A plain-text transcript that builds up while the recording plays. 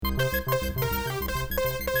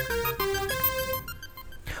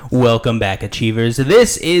Welcome back, Achievers.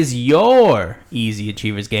 This is your Easy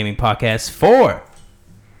Achievers Gaming Podcast for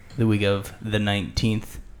the week of the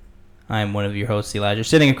 19th. I'm one of your hosts, Elijah.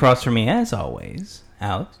 Sitting across from me, as always,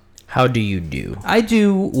 Alex. How do you do? I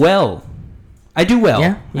do well.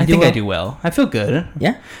 Yeah, I think I do well. I feel good.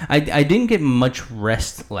 Yeah? I didn't get much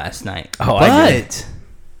rest last night. Oh, but I did.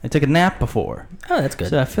 I took a nap before. Oh, that's good.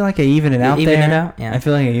 So I feel like I even it out even there. it out? Yeah. I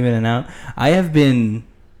feel like I even it out. I have been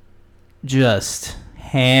just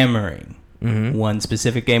hammering one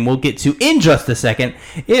specific game we'll get to in just a second.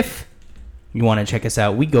 If you want to check us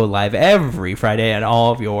out, we go live every Friday on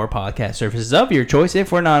all of your podcast services of your choice.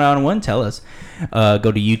 If we're not on one, tell us.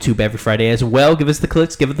 Go to YouTube every Friday as well. Give us the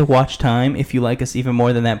clicks. Give it the watch time. If you like us even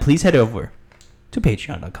more than that, please head over to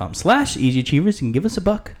patreon.com/easyachievers and give us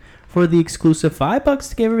 $1 for the exclusive $5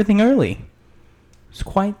 to get everything early. It's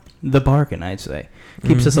quite the bargain, I'd say.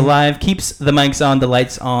 Keeps us alive, keeps the mics on, the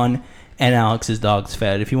lights on, and Alex's dogs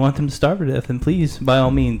fed. If you want them to starve to death, then please, by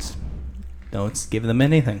all means, don't give them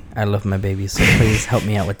anything. I love my babies, so please help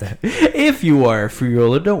me out with that. If you are a free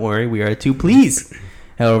roller, don't worry, we are too. Please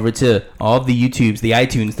head over to all of the YouTubes, the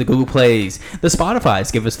iTunes, the Google Plays, the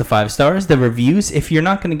Spotifys. Give us the 5 stars, the reviews. If you're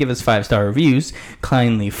not going to give us 5-star reviews,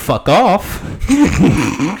 kindly fuck off.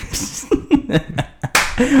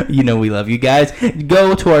 You know we love you guys.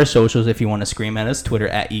 Go to our socials if you want to scream at us. Twitter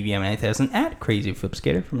at EVM9000, at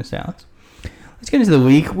CrazyFlipSkater for Mr. Alex. Let's get into the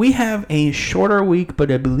week. We have a shorter week,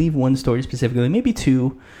 but I believe one story specifically, maybe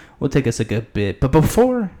 2, will take us a good bit. But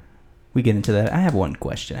before we get into that, I have one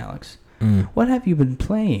question, Alex. What have you been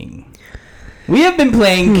playing? We have been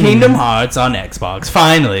playing Kingdom Hearts on Xbox.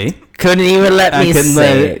 Finally, Couldn't even let me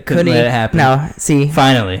say it. Couldn't let it happen. No, see.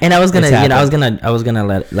 Finally, And I was gonna, it's happened. I was gonna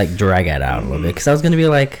let drag it out a little bit because I was gonna be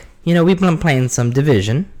like, we've been playing some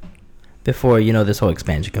Division before this whole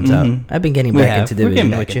expansion comes out. I've been getting back into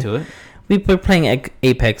Division. We're getting back into it. We were playing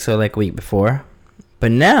Apex a week before,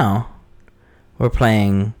 but now we're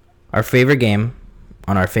playing our favorite game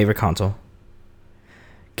on our favorite console,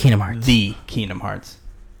 Kingdom Hearts. The Kingdom Hearts,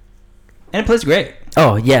 and it plays great.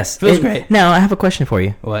 Oh yes, Feels great. Now I have a question for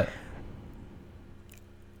you. What?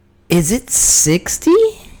 Is it 60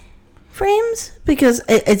 frames? Because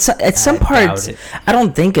it's at some parts. doubt it. I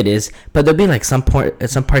don't think it is, but there'll be some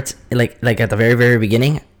parts like at the very very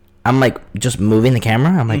beginning. I'm just moving the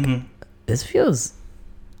camera. I'm like, this feels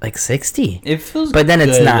like 60. It feels, but then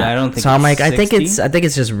it's good. not. I don't think. So I'm it's like, 60. I think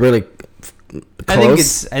it's just really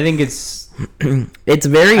close. I think it's. It's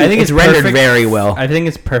very. I think it's it's rendered perfect. very well. I think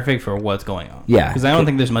it's perfect for what's going on. Yeah, because I don't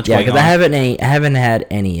think there's much Yeah, going on. because I haven't had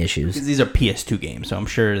any issues. Because these are PS2 games, so I'm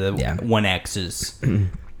sure the Yeah. One X is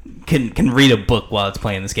can read a book while it's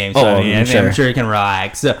playing this game. So Oh, I'm sure. sure it can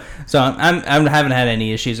relax. So I haven't had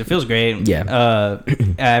any issues. It feels great. Yeah.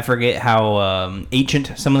 I forget how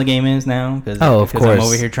ancient some of the game is now. Because of course. I'm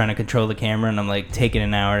over here trying to control the camera and I'm like taking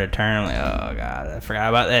an hour to turn. I'm like, oh god, I forgot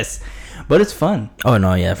about this. But it's fun. Oh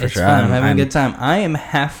no, yeah, for It's sure. fun. I'm having a good time. I am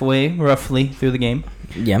halfway, roughly, through the game.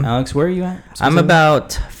 Yeah. Alex, where are you at? I'm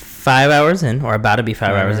about 5 hours in, or about to be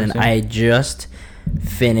 5 hours in. in. I just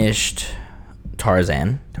finished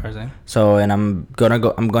Tarzan. So, and I'm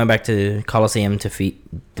going back to Coliseum to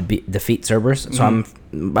defeat Cerberus. So I'm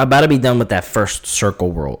about to be done with that first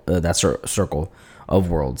circle world, circle of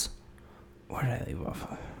worlds. Where did I leave off?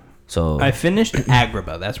 So I finished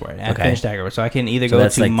Agrabah. That's where I finished Agrabah. So I can either So go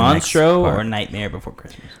that's to the next Monstro part. or Nightmare Before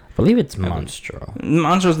Christmas. I believe it's Monstro.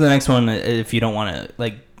 Monstro's the next one if you don't want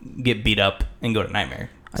to get beat up and go to Nightmare.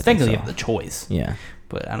 I think technically so. you have the choice. Yeah.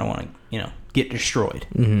 But I don't want to get destroyed.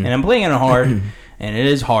 And I'm playing it on hard, and it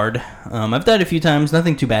is hard. I've died a few times,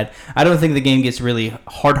 nothing too bad. I don't think the game gets really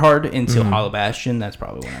hard until Hollow Bastion. That's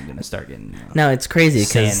probably when I'm going to start getting Now it's crazy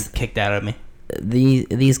because sand kicked out of me.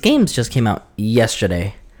 these games just came out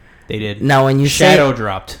yesterday. They did. Now when you Shadow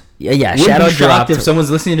dropped. yeah, Wouldn't Shadow be shocked dropped. if someone's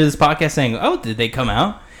listening to this podcast saying, "Oh, did they come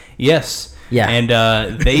out?" Yes. Yeah.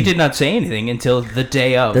 And they did not say anything until the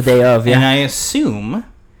day of. The day of, yeah. And I assume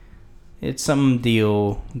it's some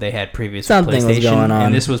deal they had previous with Something was PlayStation, going on.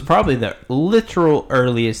 and this was probably the literal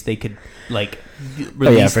earliest they could release Oh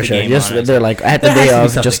yeah, for the sure. game Just on it. they're like at the There has day to be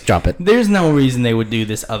of, something. just drop it. There's no reason they would do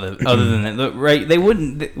this other than that, Look, right? They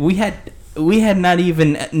wouldn't. We had not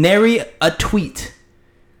even nary a tweet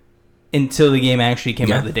until the game actually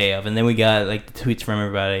came out the day of, and then we got the tweets from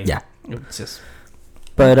everybody. Yeah. It's just.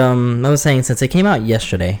 But I was saying, since it came out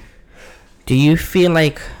yesterday, do you feel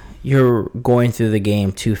like you're going through the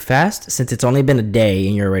game too fast since it's only been a day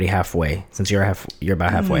and you're already halfway? Since you're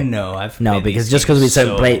about halfway. No, Because just because we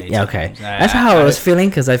said play. Yeah, okay. That's how I was feeling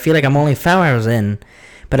because I feel like I'm only 5 hours in,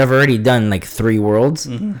 but I've already done 3 worlds,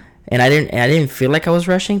 And I didn't feel like I was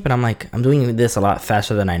rushing, but I'm like, I'm doing this a lot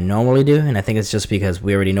faster than I normally do, and I think it's just because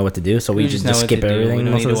we already know what to do, so we just skip everything. We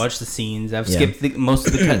don't need to watch the scenes. I've skipped most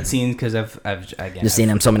of the cut scenes because I've just seen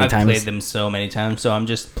them so many times. I've played them so many times, so I'm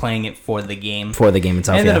just playing it for the game. For the game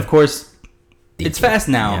itself, and then of course. It's fast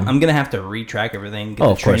now. Yeah. I'm going to have to retrack everything, get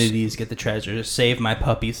the trinities, get the treasures, save my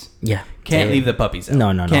puppies. Yeah. Can't leave the puppies out. No.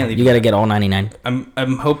 You got to get all 99.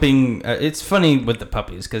 I'm hoping... it's funny with the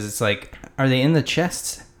puppies, because it's like, are they in the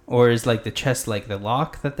chests? Or is like the chest like the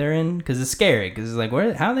lock that they're in? Because it's scary, because it's like,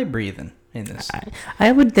 how are they breathing in this?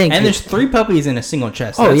 I would think... And there's 3 puppies in a single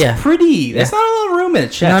chest. Oh, that's pretty... That's not a lot of room in a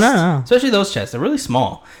chest. No. Especially those chests. They're really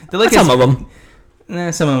small. They're like some of them.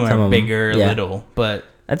 Some of them are bigger, little, but...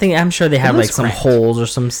 I'm sure they have like some holes or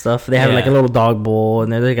some stuff. They have like a little dog bowl,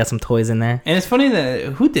 and they got some toys in there. And it's funny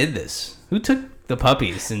that who did this? Who took the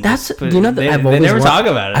puppies? And they never talk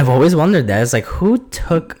about it. I've always wondered that. It's like, who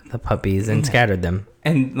took the puppies and scattered them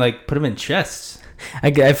and like put them in chests?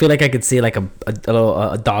 I feel like I could see like a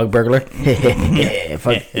little dog burglar,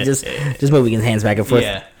 just moving his hands back and forth.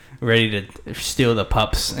 Yeah. Ready to steal the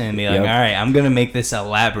pups and be like, all right, I'm gonna make this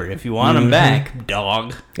elaborate. If you want them back,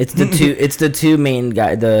 dog. It's the two main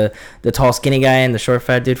guy, the tall skinny guy and the short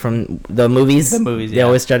fat dude from the movies. They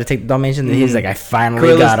always try to take the Dalmatian. And he's like, I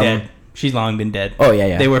finally got him. Dead. She's long been dead. Oh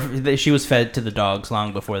yeah. She was fed to the dogs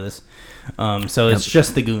long before this. So it's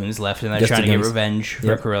just the goons left, and they're trying to get revenge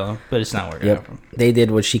for Cruella, but it's not working out for them. They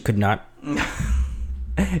did what she could not.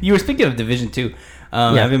 You were speaking of Division 2.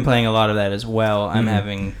 I've been playing a lot of that as well. I'm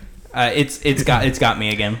having. It's got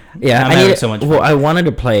me again. Yeah, I'm having so much fun. Well, I wanted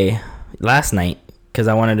to play last night because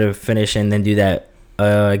I wanted to finish and then do that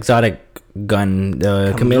exotic gun,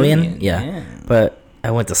 chameleon. Yeah, but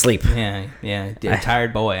I went to sleep. Yeah.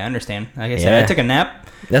 Tired boy. I understand. Like I said, I took a nap.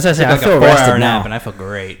 That's what I said. I feel like a 4-hour nap, and I feel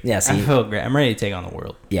great. Yeah, see, I feel great. I'm ready to take on the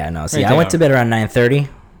world. Yeah, no. See, I went to bed around 9:30.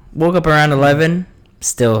 Woke up around 11.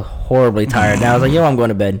 Still horribly tired. Now I was like, I'm going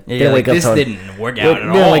to bed. Didn't work out at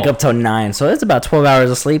all. Didn't wake up till 9, so it's about 12 hours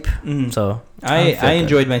of sleep. So I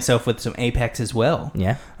enjoyed myself with some Apex as well.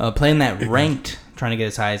 Yeah. Playing that ranked, trying to get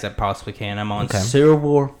as high as I possibly can. I'm on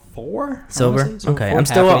Silver 4. Silver? Okay. I'm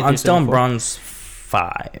still on Bronze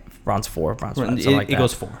 5. Bronze 4. Bronze 5. Something like that. It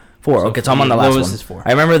goes 4. 4. Okay, so I'm on the last one. Is 4.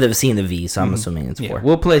 I remember seeing the V, so I'm assuming it's 4.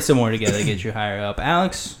 We'll play some more together to get you higher up.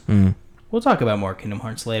 Alex, we'll talk about more Kingdom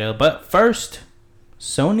Hearts later, but first...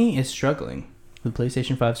 Sony is struggling with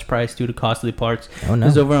PlayStation 5's price due to costly parts. Oh, no.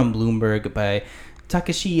 This is over on Bloomberg by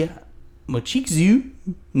Takashi Mochizuki.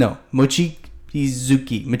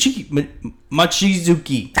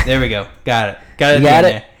 There we go. Got it. Got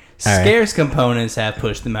it. Scarce components have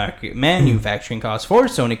pushed the market manufacturing costs for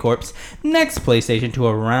Sony Corp's next PlayStation to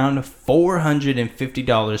around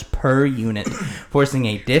 $450 per unit, forcing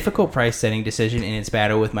a difficult price-setting decision in its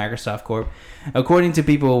battle with Microsoft Corp. According to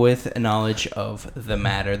people with knowledge of the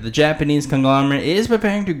matter, the Japanese conglomerate is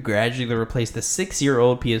preparing to gradually replace the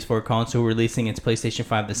 6-year-old PS4 console, releasing its PlayStation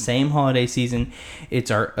 5 the same holiday season.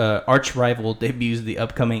 Its arch rival debuts the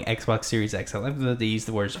upcoming Xbox Series X. I like that they use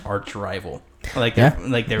the words arch rival.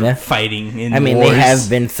 They're fighting in wars. They have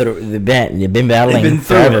been they've been battling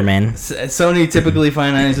forever, man. Sony typically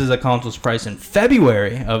finances a console's price in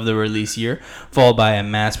February of the release year, followed by a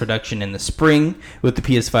mass production in the spring. With the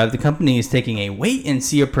PS5, the company is taking a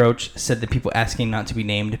wait-and-see approach, said the people asking not to be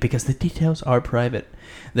named because the details are private.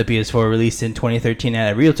 The PS4, released in 2013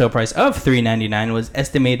 at a retail price of $399, was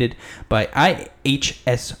estimated by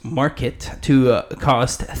IHS Markit to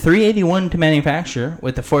cost $381 to manufacture,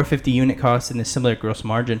 with the 450 unit cost and a similar gross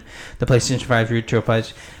margin. The PlayStation 5 retail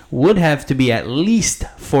price would have to be at least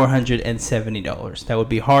 $470. That would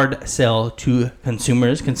be hard sell to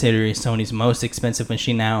consumers, considering Sony's most expensive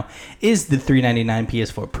machine now is the $399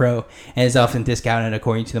 PS4 Pro, and is often discounted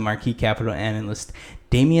according to the marquee capital analyst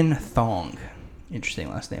Damien Thong. Interesting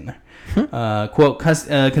last name there. Quote,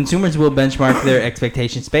 consumers will benchmark their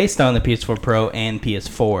expectations based on the PS4 Pro and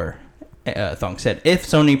PS4, Thong said. If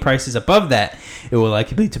Sony prices above that, it will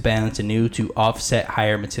likely be to balance anew to offset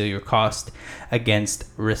higher material cost against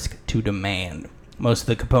risk to demand. Most of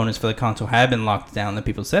the components for the console have been locked down, the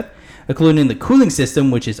people said, including the cooling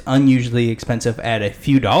system, which is unusually expensive at a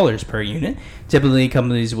few dollars per unit. Typically,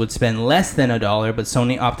 companies would spend less than $1, but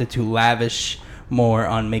Sony opted to lavish more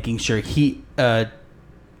on making sure heat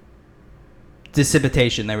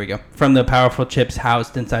dissipation, there we go, from the powerful chips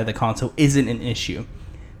housed inside the console isn't an issue.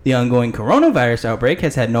 The ongoing coronavirus outbreak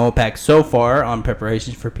has had no impact so far on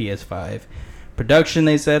preparations for PS5 production,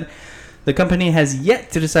 they said. The company has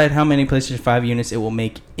yet to decide how many PlayStation 5 units it will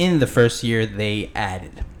make in the first year they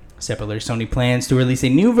added. Separately, Sony plans to release a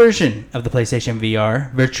new version of the PlayStation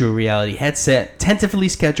VR virtual reality headset, tentatively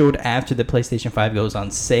scheduled after the PlayStation 5 goes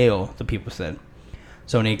on sale, the people said.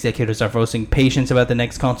 Sony executives are voicing patience about the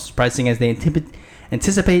next console's pricing as they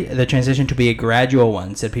anticipate the transition to be a gradual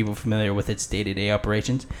one, said people familiar with its day-to-day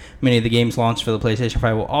operations. Many of the games launched for the PlayStation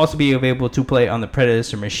 5 will also be available to play on the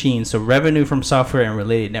predecessor machine, so revenue from software and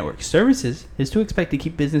related network services is to expect to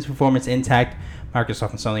keep business performance intact.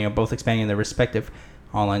 Microsoft and Sony are both expanding their respective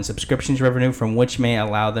online subscriptions revenue, from which may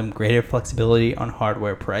allow them greater flexibility on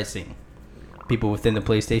hardware pricing. People within the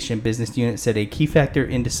PlayStation business unit said a key factor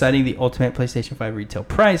in deciding the ultimate PlayStation 5 retail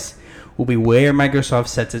price will be where Microsoft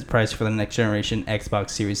sets its price for the next generation Xbox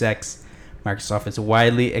Series X. Microsoft is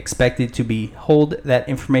widely expected to hold that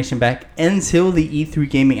information back until the E3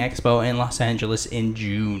 Gaming Expo in Los Angeles in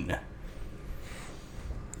June.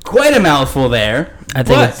 Quite a mouthful there. I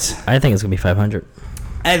think it's gonna be 500.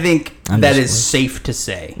 I think that is safe to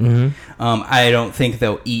say. I don't think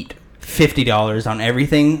they'll eat $50 on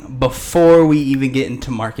everything before we even get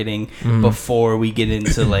into marketing, before we get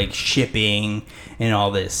into like shipping and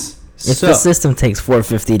all this. If the system takes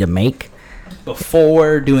 $450 to make,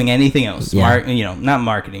 before doing anything else, not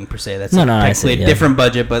marketing per se. That's technically a different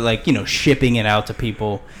budget, but like shipping it out to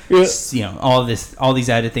people. Yeah. All these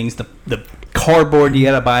added things. The cardboard you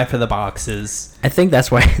gotta buy for the boxes. I think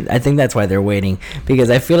that's why they're waiting, because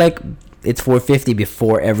I feel like it's $450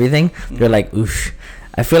 before everything. They're like, oof.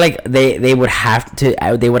 I feel like they would have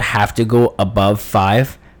to go above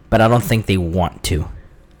 $5, but I don't think they want to.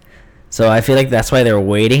 So I feel like that's why they're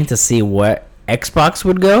waiting to see what Xbox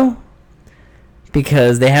would go,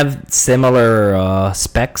 because they have similar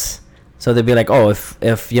specs. So they'd be like, oh,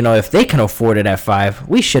 if they can afford it at $5,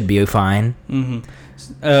 we should be fine.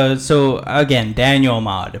 So again, Daniel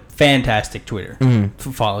Ahmad, fantastic Twitter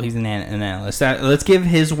follow. He's an analyst. Let's give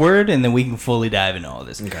his word, and then we can fully dive into all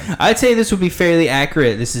this. Okay. I'd say this would be fairly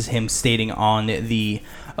accurate. This is him stating on the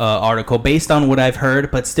article based on what I've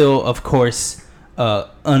heard, but still, of course,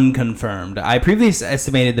 unconfirmed. I previously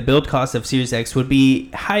estimated the build cost of Series X would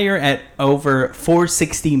be higher at over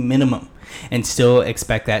 $460 minimum, and still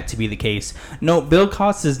expect that to be the case. Note, build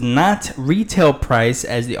cost is not retail price,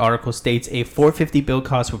 as the article states. A $450 build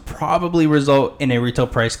cost would probably result in a retail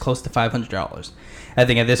price close to $500. I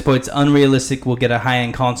think at this point it's unrealistic we'll get a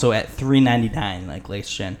high-end console at $399 like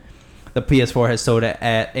last gen. The PS4 has sold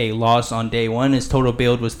at a loss on day one. Its total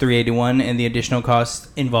build was $381, and the additional costs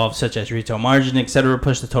involved, such as retail margin, etc.,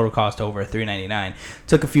 pushed the total cost over $399.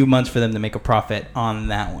 Took a few months for them to make a profit on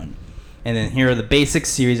that one. And then here are the basics.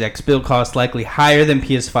 Series X build cost likely higher than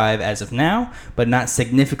PS5 as of now, but not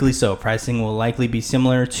significantly so. Pricing will likely be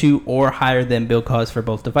similar to or higher than build cost for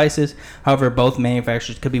both devices. However, both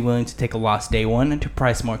manufacturers could be willing to take a loss day one and to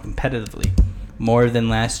price more competitively. More than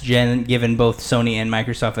last gen, given both Sony and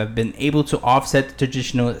Microsoft have been able to offset the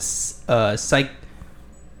traditional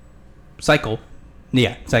cycle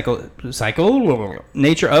nature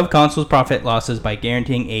of consoles' profit losses by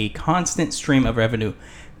guaranteeing a constant stream of revenue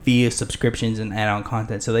via subscriptions and add-on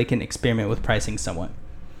content, so they can experiment with pricing somewhat.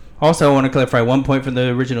 Also, I want to clarify one point from the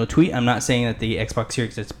original tweet. I'm not saying that the Xbox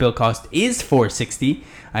Series X build cost is $460.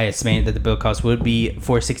 I estimated that the build cost would be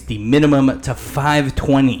 $460 minimum to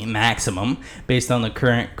 $520 maximum based on the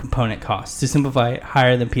current component costs. To simplify it,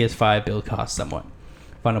 higher than PS5 build cost somewhat.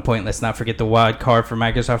 Final point, let's not forget the wild card for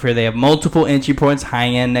Microsoft here. They have multiple entry points: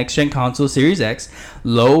 high-end next-gen console, Series X,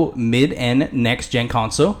 low, mid-end next-gen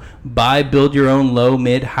console, buy, build your own low,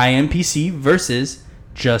 mid, high-end PC versus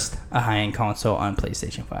just a high-end console on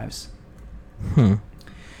PlayStation 5s.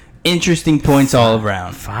 Interesting points all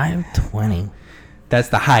around. $520. That's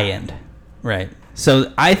the high-end, right?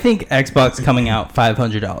 So I think Xbox coming out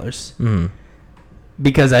 $500.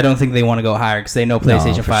 Because I don't think they want to go higher, because they know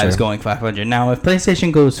PlayStation 5 is going $500. Now, if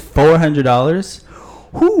PlayStation goes $400,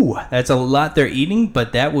 that's a lot they're eating,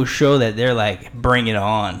 but that will show that they're like, bring it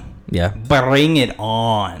on. Yeah. Bring it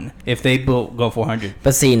on if they go $400.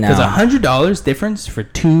 But see, now, because $100 difference for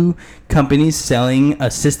two companies selling a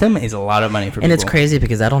system is a lot of money for people. And it's crazy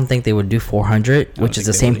because I don't think they would do $400, which is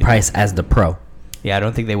the same price as the Pro. Yeah, I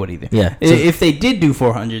don't think they would either. Yeah. So if they did do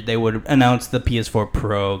 $400, they would announce the PS4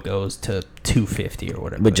 Pro goes to $250 or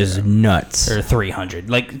whatever. Which is nuts. Or $300,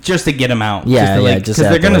 like just to get them out. Yeah, because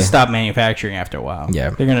they're gonna stop manufacturing after a while.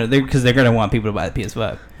 Yeah. They're gonna want people to buy the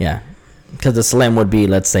PS5. Yeah. Because the Slim would be,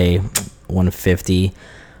 let's say, $150.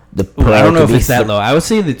 The Pro I don't know if it's that low. I would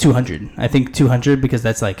say the $200. I think $200 because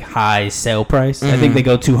that's like high sale price. I think they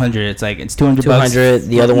go $200. It's like it's $200. $200.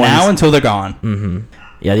 The other one now until they're gone.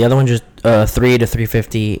 Yeah, the other one just $300 to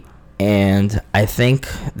 $350, and I think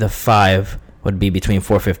the 5 would be between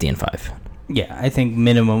 $450 and $500. Yeah, I think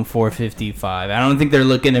minimum $455. I don't think they're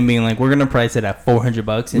looking at being like, we're gonna price it at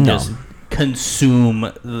 $400 and just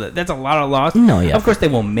consume. That's a lot of loss. No, yeah. Of course, they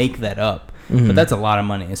will make that up, but that's a lot of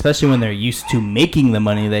money, especially when they're used to making the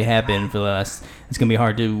money they have been for the last. It's gonna be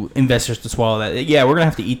hard to investors to swallow that. Yeah, we're gonna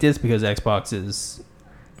have to eat this because Xbox is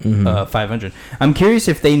 500. I'm curious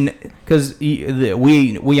if they, because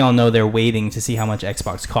we all know they're waiting to see how much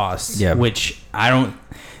Xbox costs. Yeah. Which I don't.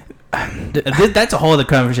 That's a whole other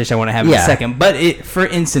conversation I want to have in a second. But for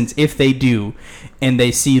instance, if they do, and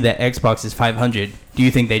they see that Xbox is 500, do you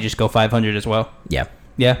think they just go 500 as well? Yeah.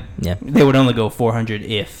 Yeah. Yeah. They would only go 400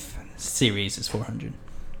 if Series is 400,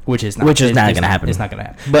 which is not going to happen. It's not going to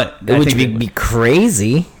happen. But it would be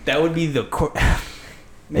crazy. That would be the.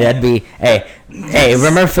 That'd be hey.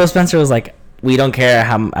 Remember Phil Spencer was like, we don't care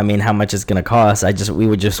how much it's gonna cost. We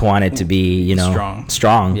would just want it to be,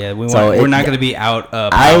 strong. Yeah, we're not gonna be out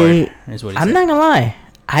powered. I'm not gonna lie.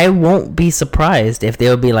 I won't be surprised if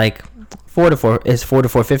they'll be like 4 to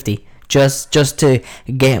 450 just to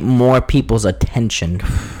get more people's attention.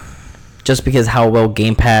 Just because how well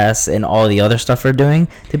Game Pass and all the other stuff are doing,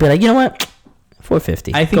 they'd be like, you know what,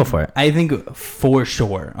 450. Go for it. I think for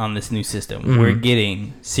sure on this new system, we're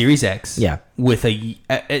getting Series X. Yeah. With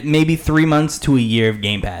maybe 3 months to a year of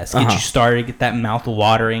Game Pass. Get you started, get that mouth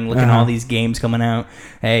watering, looking at all these games coming out.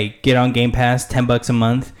 Hey, get on Game Pass, $10 a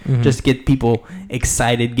month. Just get people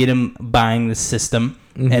excited, get them buying the system,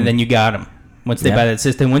 and then you got them. Once they buy that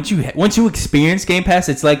system, once you experience Game Pass,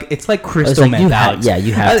 it's like crystal meth. Alex.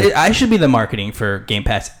 You have to. I should be the marketing for Game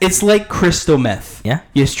Pass. It's like crystal meth. Yeah.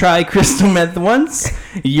 You just try crystal meth once,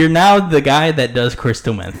 you're now the guy that does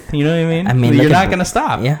crystal meth. You know what I mean? You're not gonna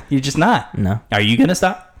stop. Yeah. You're just not. No. Are you gonna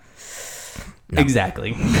stop? No.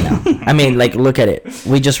 Exactly. No. I mean, like, look at it.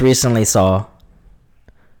 We just recently saw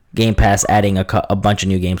Game Pass adding a bunch of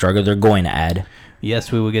new games, or they're going to add.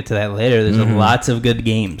 Yes, we will get to that later. There's lots of good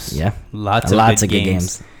games. Yeah. Lots of good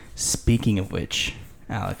games. Speaking of which,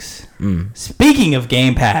 Alex, speaking of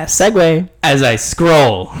Game Pass. Segue. As I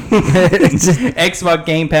scroll, Xbox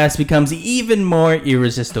Game Pass becomes even more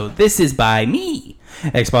irresistible. This is by me.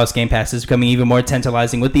 Xbox Game Pass is becoming even more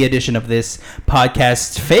tantalizing with the addition of this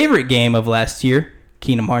podcast's favorite game of last year,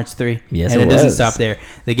 Kingdom Hearts 3. Yes, and it doesn't stop there.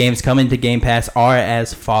 The games coming to Game Pass are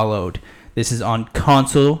as followed. This is on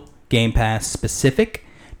console Game Pass specific: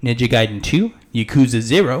 Ninja Gaiden 2, Yakuza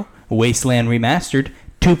 0, Wasteland Remastered,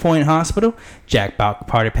 2 Point Hospital, Jackbox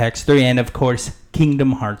Party Packs 3, and of course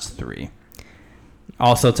Kingdom Hearts 3.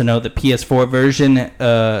 Also to note, the PS4 version,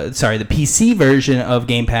 the PC version of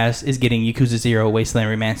Game Pass is getting Yakuza 0, Wasteland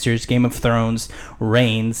Remasters, Game of Thrones,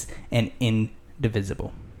 Reigns, and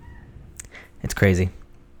Indivisible. It's crazy.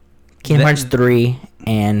 Kingdom Hearts 3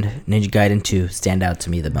 and Ninja Gaiden 2 stand out to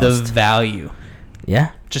me the most. The value.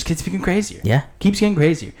 Yeah. Just keeps getting crazier. Yeah. Keeps getting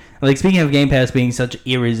crazier. Like, speaking of Game Pass being such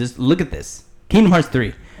irresistible, look at this. Kingdom Hearts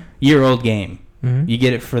 3, year-old game. You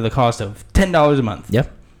get it for the cost of $10 a month.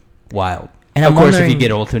 Yep. Wild. And of course, if you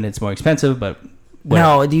get Ultimate, it's more expensive, but whatever.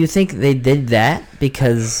 No, do you think they did that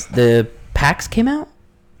because the packs came out?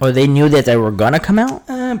 Or they knew that they were going to come out?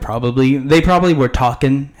 Probably. They probably were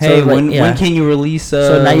talking, hey, when can you release...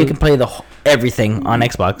 so now you can play everything on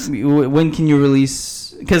Xbox. When can you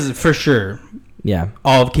release... Because for sure... Yeah.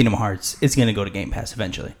 All of Kingdom Hearts is going to go to Game Pass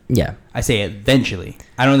eventually. Yeah. I say eventually.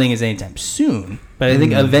 I don't think it's anytime soon, but I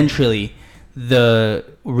think eventually the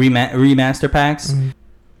remaster packs,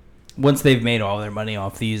 once they've made all their money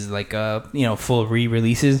off these full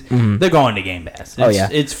re-releases, they're going to Game Pass.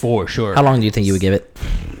 It's for sure. How long do you think you would give it?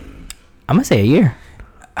 I'm going to say a year.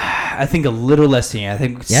 I think a little less than a year. I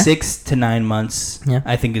think 6 to 9 months. Yeah.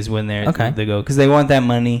 I think is when they go, because they want that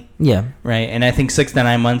money. Yeah. Right. And I think 6 to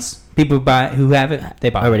 9 months. People who have it, they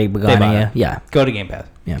buy it. Yeah. Go to Game Pass.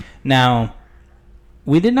 Yeah. Now,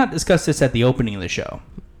 we did not discuss this at the opening of the show.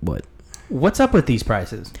 What? What's up with these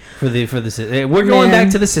prices for the we're going back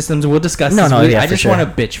to the systems. We'll discuss this. I just want to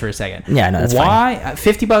bitch for a second. Yeah, no, that's fine. Why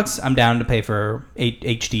 $50? I'm down to pay for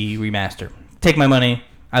HD remaster. Take my money.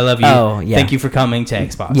 I love you. Oh, yeah. Thank you for coming to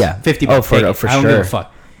Xbox. Yeah. $50. Oh, for sure. I don't give a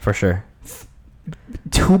fuck. For sure.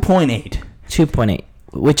 2.8. 2.8.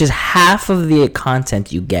 Which is half of the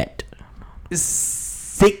content you get.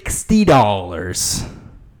 $60.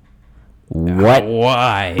 What?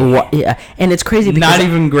 Why? What? Yeah, and it's crazy because not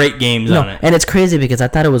even great games on it. And it's crazy because I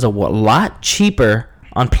thought it was a lot cheaper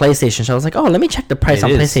on PlayStation. So I was like, oh, let me check the price on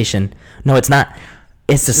PlayStation. No, it's not.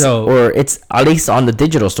 It's or it's at least on the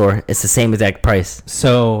digital store. It's the same exact price.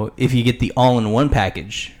 So if you get the all-in-one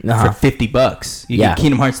package for $50, you get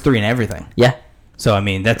Kingdom Hearts 3 and everything. Yeah. So I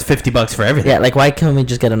mean, that's $50 for everything. Yeah, like why can't we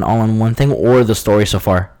just get an all-in-one thing or the story so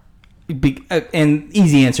far? And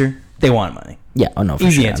easy answer, they want money. Yeah. Oh no, for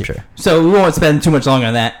Easy sure. answer. I'm sure. So we won't spend too much longer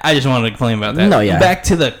on that. I just wanted to complain about that. No, yeah. Back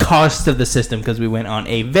to the cost of the system because we went on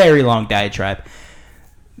a very long diatribe.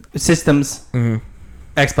 Systems,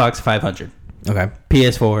 Xbox 500. Okay.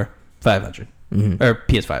 PS4 500 or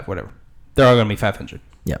PS5, whatever. They're all going to be 500.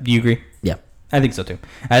 Yeah. Do you agree? Yeah. I think so too.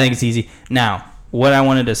 I think it's easy. Now, what I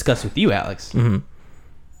want to discuss with you, Alex.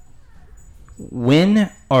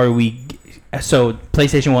 When are we? So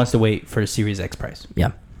PlayStation wants to wait for Series X price.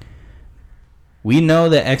 Yeah. We know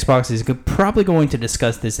that Xbox is probably going to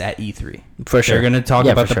discuss this at E3. For sure. They're going to talk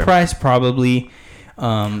about the price, probably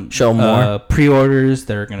show more pre-orders.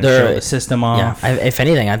 They're going to show the system off. Yeah. If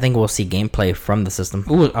anything, I think we'll see gameplay from the system.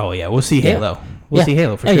 Oh yeah, we'll see Halo. We'll see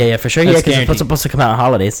Halo for sure. Yeah, for sure. That's because it's supposed to come out on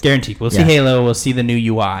holidays. Guaranteed. We'll see Halo. We'll see the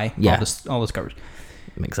new UI. Yeah. All those covers.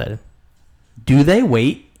 I'm excited. Do they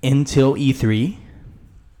wait until E3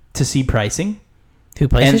 to see pricing? Who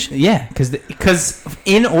PlayStation? Yeah, because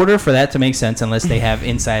in order for that to make sense, unless they have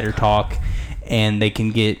insider talk and they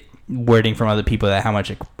can get wording from other people that how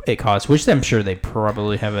much it costs, which I'm sure they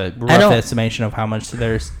probably have a rough estimation of how much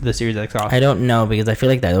the Series X costs. I don't know because I feel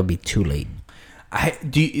like that'll be too late.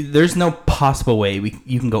 There's no possible way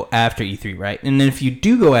you can go after E3, right? And then if you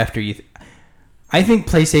do go after E3, I think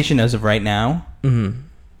PlayStation as of right now.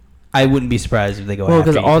 I wouldn't be surprised if they go. Well,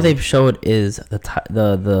 because all they've showed is the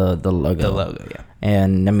logo. The logo, yeah.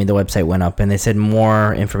 And I mean, the website went up, and they said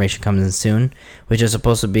more information comes in soon, which is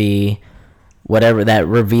supposed to be whatever that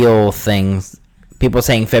reveal thing. People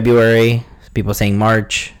saying February, people saying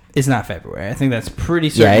March. It's not February. I think that's pretty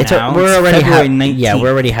certain. Yeah, we're already we're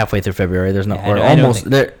already halfway through February. There's no, we're almost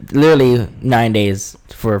there. Literally 9 days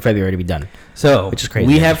for February to be done. So which is crazy.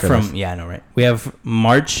 We have I know, right? We have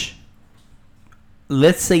March.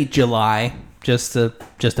 Let's say July, just to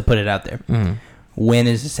put it out there. When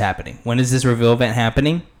is this happening? When is this reveal event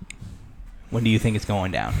happening? When do you think it's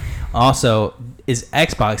going down? Also, is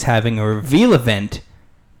Xbox having a reveal event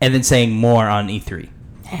and then saying more on E3?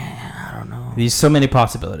 I don't know. There's so many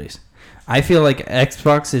possibilities. I feel like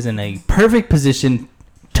Xbox is in a perfect position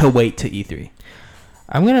to wait to E3.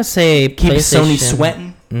 I'm going to say keep Sony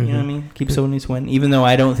sweating. You know what I mean? Keep Sony sweating. Even though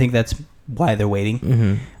I don't think that's why they're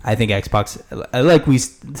waiting. I think Xbox, like we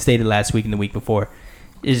stated last week and the week before,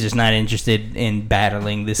 is just not interested in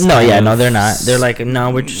battling this. No, they're not. They're like,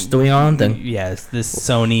 no, we're just doing our own thing. Yes, this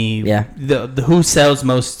Sony. Yeah. The who sells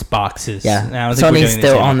most boxes. Yeah. Sony's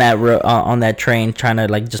still on that train trying to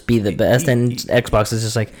like just be the best, and Xbox is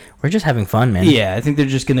just like, we're just having fun, man. Yeah, I think they're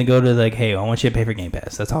just gonna go to like, hey, I want you to pay for Game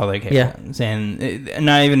Pass. That's all they care about. And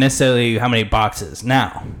not even necessarily how many boxes.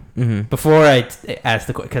 Now, before I ask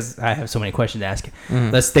because I have so many questions to ask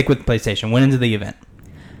you, let's stick with PlayStation. When is the event?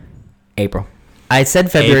 April. I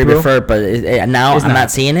said February before, but now I'm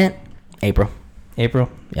not seeing it. April.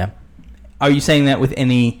 Yeah. Are you saying that with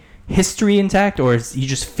any history intact, or you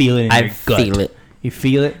just feel it in your gut? I feel it. You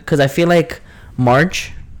feel it? Because I feel like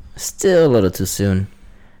March, still a little too soon.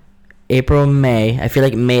 April, May. I feel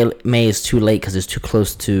like May is too late because it's too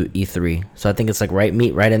close to E3. So I think it's like right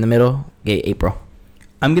in the middle. April.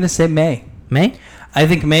 I'm going to say May. May? I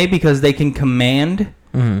think May because they can command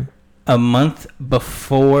a month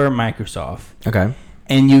before Microsoft. Okay.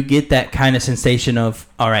 And you get that kind of sensation of,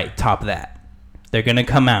 all right, top that. They're going to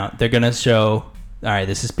come out. They're going to show, all right,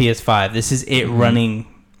 this is PS5. This is it running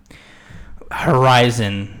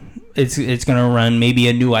Horizon. It's going to run maybe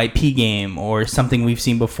a new IP game or something we've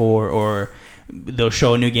seen before, or they'll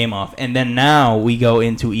show a new game off. And then now we go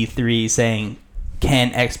into E3 saying,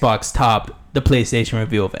 can Xbox top the PlayStation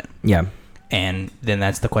reveal event? Yeah. And then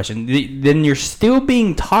that's the question. Then you're still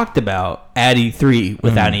being talked about at E3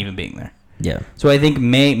 without even being there. Yeah. So I think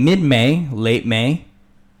mid-May, late May,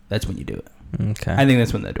 that's when you do it. Okay. I think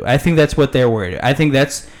that's when they do it. I think that's what they're worried about. I think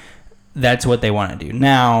that's what they want to do.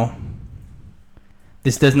 Now,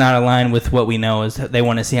 this does not align with what we know is they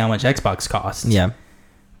want to see how much Xbox costs. Yeah.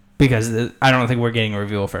 Because I don't think we're getting a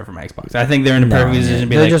reveal from Xbox. I think they're in a perfect position to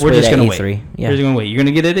be like, we're just going to wait. Yeah. We're just going to wait. You're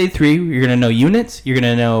going to get it at E3. You're going to know units. You're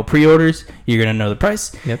going to know pre-orders. You're going to know the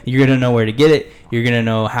price. Yep. You're going to know where to get it. You're going to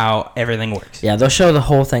know how everything works. Yeah, they'll show the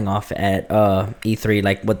whole thing off at E3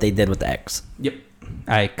 like what they did with the X. Yep.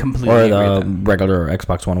 I completely agree with that. Or the regular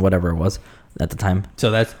Xbox One, whatever it was at the time.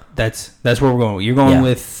 So that's where we're going. You're going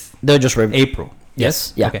with they'll just April.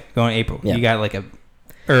 Yes. Yeah. Okay. Going April. Yeah. You got like a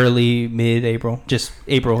early mid-April. Just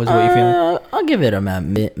April is what you're feeling. I'll give it a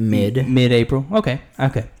mid. Mid-April. Okay.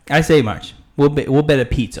 I say March. We'll bet a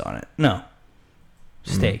pizza on it. No.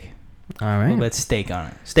 Steak. All right. We'll bet steak on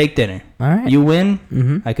it. Steak dinner. All right. You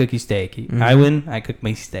win. I cook you steak. I win. I cook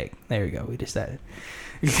me steak. There we go. We decided.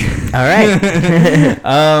 All right.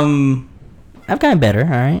 I've gotten better. All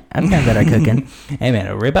right, I've gotten better at cooking. Hey man,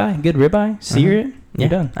 a ribeye, good ribeye, sear it. You're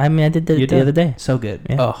done. I mean, I did the other day. So good.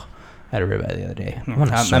 Yeah. Oh, I had a ribeye the other day. I'm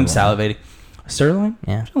sirloin. salivating. Sirloin?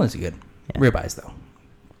 Yeah. Sirloin's good. Yeah. Ribeyes though,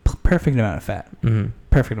 perfect amount of fat. Mm-hmm.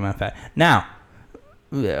 Perfect amount of fat. Now,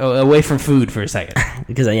 away from food for a second.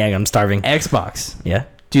 Because I'm starving. Xbox. Yeah.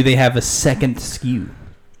 Do they have a second SKU?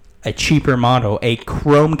 A cheaper model, a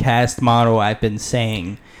Chromecast model, I've been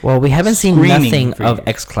saying. Well, we haven't seen nothing of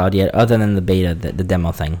years. xCloud yet, other than the beta, the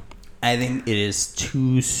demo thing. I think it is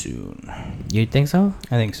too soon. You think so?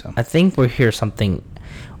 I think so. I think we'll hear something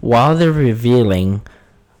while they're revealing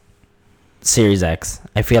Series X.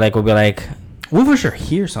 I feel like we'll be like, We'll for sure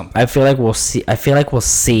hear something. I feel like we'll see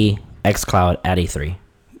xCloud at E3.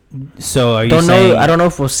 So are you Don't saying... know. I don't know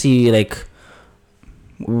if we'll see like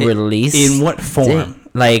release in what form?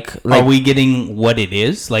 Like are we getting what it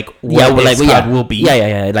is? Like what xCloud will be?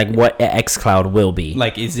 Yeah. Like what xCloud will be.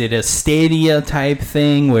 Like, is it a Stadia type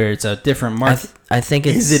thing where it's a different market? I think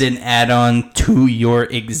it's... Is it an add-on to your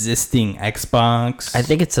existing Xbox? I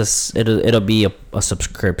think it'll be a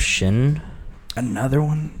subscription. Another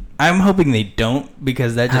one? I'm hoping they don't,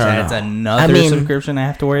 because that just adds know. another subscription I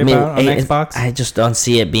have to worry about on Xbox. I just don't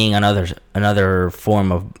see it being another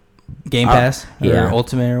form of Game Pass or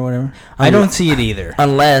Ultimate or whatever. I don't see it either.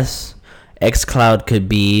 Unless xCloud could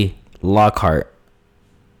be Lockhart.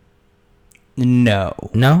 No.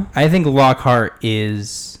 I think Lockhart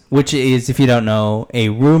is, which is, if you don't know, a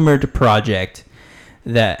rumored project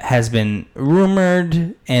that has been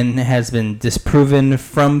rumored and has been disproven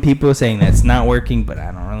from people saying that's not working, but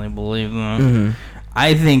I don't really believe them. Mm-hmm.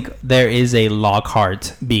 I think there is a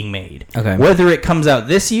Lockhart being made. Okay. Whether it comes out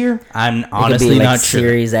this year, I'm honestly not sure.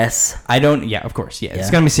 Series S. I don't. Yeah, of course. Yeah, it's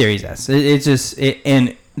gonna be Series S. It's just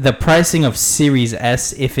and the pricing of Series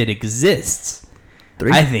S, if it exists,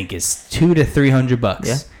 I think is $200 to $300.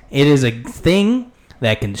 Yeah. It is a thing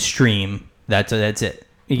that can stream. That's it.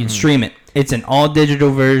 You can stream it. It's an all digital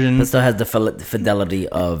version. It still has the fidelity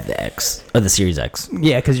of the Series X.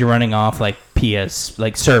 Yeah, because you're running off like PS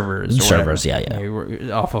servers. Or servers, whatever.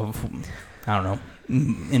 You're off of, I don't know,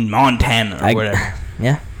 in Montana or whatever.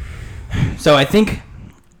 Yeah. So I think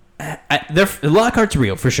the Lockhart's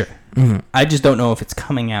real for sure. Mm-hmm. I just don't know if it's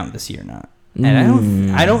coming out this year or not.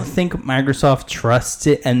 And I don't think Microsoft trusts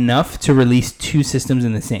it enough to release two systems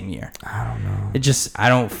in the same year. I don't know. I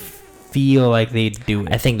don't feel like they'd do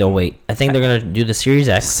it. I think they'll wait. I think they're going to do the Series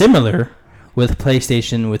X. Similar with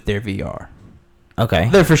PlayStation with their VR. Okay.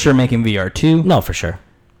 They're for sure making VR too. No, for sure.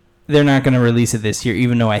 They're not going to release it this year,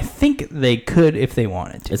 even though I think they could if they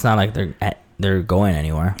wanted to. It's not like they're going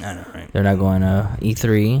anywhere. I know, right? They're not going to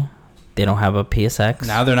E3. They don't have a PSX.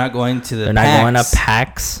 Now they're not going to They're not going to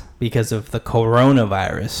PAX. Because of the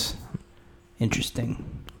coronavirus.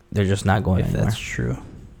 Interesting. They're just not going anywhere. If that's true.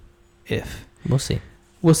 We'll see.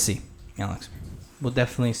 We'll see, Alex. We'll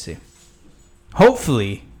definitely see.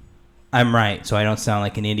 Hopefully, I'm right, so I don't sound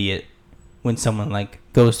like an idiot when someone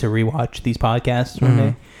goes to rewatch these podcasts one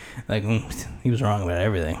day. Like, he was wrong about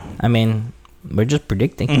everything. I mean, we're just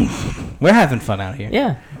predicting. We're having fun out here.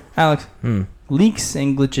 Yeah. Alex, leaks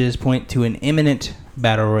and glitches point to an imminent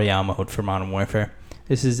Battle Royale mode for Modern Warfare.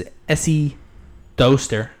 This is SE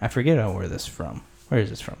Doster. I forget where this is from. Where is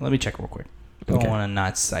this from? Let me check real quick. Don't want to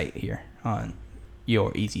not cite here on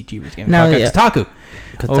your Easy Jeebers game. Kotaku.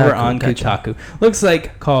 Over on Kotaku. Looks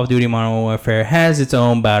like Call of Duty Modern Warfare has its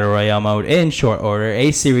own Battle Royale mode in short order.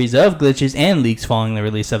 A series of glitches and leaks following the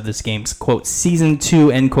release of this game's, quote, Season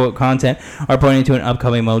 2, end quote, content are pointing to an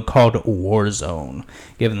upcoming mode called Warzone.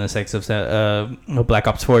 Given the sex of Black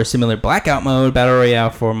Ops 4 similar Blackout mode, Battle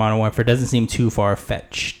Royale for Modern Warfare doesn't seem too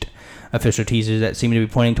far-fetched. Official teasers that seem to be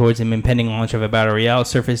pointing towards an impending launch of a Battle Royale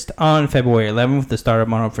surfaced on February 11th with the start of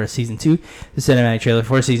Modern Warfare Season 2. The cinematic trailer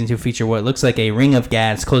for Season 2 featured what looks like a ring of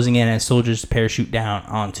gas closing in as soldiers parachute down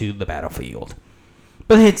onto the battlefield.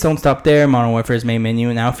 But the hits don't stop there. Modern Warfare's main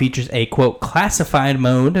menu now features a, quote, classified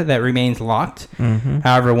mode that remains locked. Mm-hmm.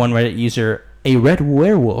 However, one Reddit user, a Red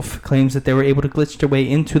Werewolf, claims that they were able to glitch their way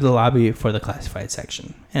into the lobby for the classified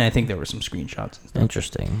section. And I think there were some screenshots and stuff.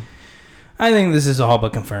 Interesting. I think this is all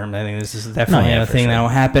but confirmed. I think this is definitely a thing that will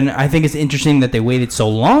happen. I think it's interesting that they waited so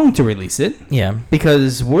long to release it. Yeah.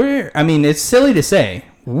 Because it's silly to say,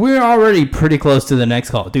 we're already pretty close to the next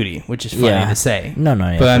Call of Duty, which is funny to say. No,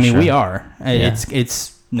 but we are. Yeah.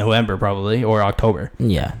 It's November probably, or October.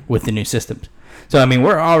 Yeah. With the new systems. So,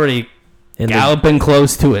 we're already galloping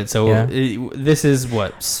close to it. So, this is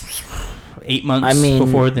what, 8 months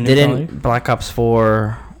before the new Call of Duty? Didn't Black Ops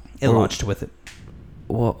 4... It launched with it.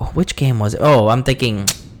 Well, which game was it? Oh, I'm thinking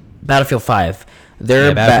Battlefield 5.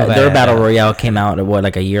 Their Battle Royale came out,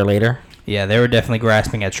 a year later? Yeah, they were definitely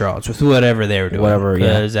grasping at straws with whatever they were doing.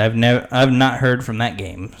 Because I've not heard from that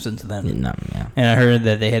game since then. No, yeah. And I heard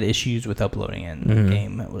that they had issues with uploading it. The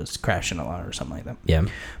game was crashing a lot or something like that. Yeah.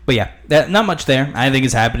 But yeah, not much there. I think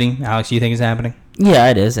it's happening. Alex, you think it's happening? Yeah,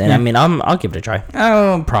 it is. And I mean, I'll give it a try.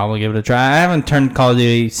 I'll probably give it a try. I haven't turned Call of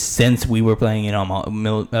Duty since we were playing it on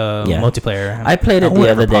multiplayer. I played it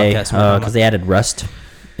the other day because they added Rust.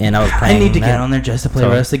 And I was playing. I need to get on there just to play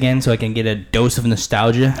Rust again so I can get a dose of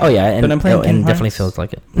nostalgia. Oh yeah, but I'm playing and definitely feels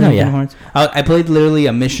like it. No, yeah. I played literally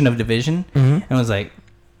a mission of Division and was like,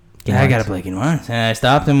 I gotta play Kingdom Hearts. And I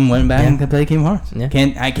stopped and went back to play Kingdom Hearts. Yeah.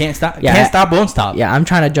 Can't stop. Yeah, can't stop, won't stop. Yeah, I'm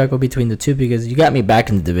trying to juggle between the two because you got me back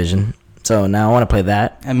in the Division. So now I want to play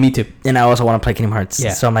that. And me too. And I also want to play Kingdom Hearts.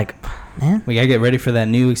 Yeah. So I'm like, man, we gotta get ready for that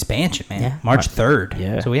new expansion, man. Yeah. March 3rd.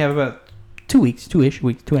 Yeah. So we have about 2 weeks,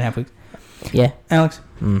 2.5 weeks. Yeah. Alex,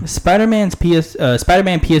 Spider-Man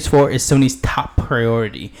PS4 is Sony's top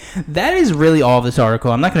priority. That is really all of this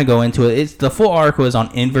article. I'm not going to go into it. The full article is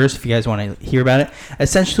on Inverse if you guys want to hear about it.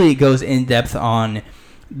 Essentially, it goes in depth on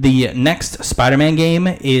the next Spider-Man game.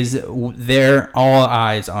 They're all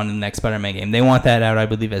eyes on the next Spider-Man game. They want that out, I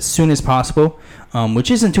believe, as soon as possible, which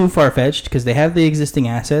isn't too far-fetched because they have the existing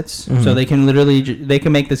assets, so they can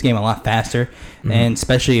make this game a lot faster, and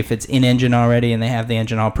especially if it's in-engine already and they have the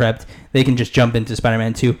engine all prepped, they can just jump into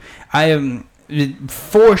Spider-Man 2. I am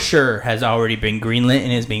for sure has already been greenlit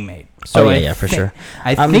and is being made. So for sure.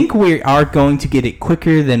 I think we are going to get it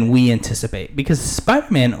quicker than we anticipate because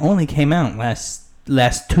Spider-Man only came out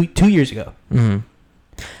last 2 years ago.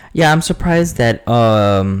 Yeah, I'm surprised that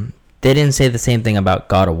they didn't say the same thing about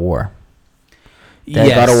God of War. That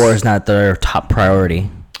God of War is not their top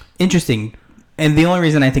priority. Interesting. And the only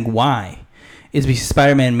reason I think why is because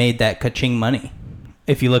Spider-Man made that ka-ching money.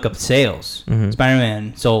 If you look up sales,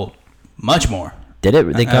 Spider-Man sold much more. Did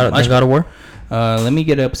it? They got God of War? Let me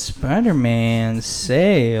get up Spider-Man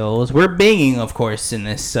sales. We're banging, of course, in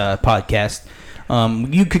this podcast.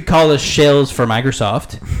 You could call us shells for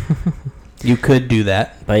Microsoft. You could do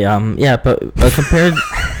that. But but compared,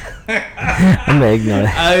 I'm gonna ignore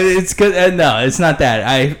that. It's good. No, it's not that.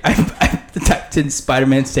 I typed in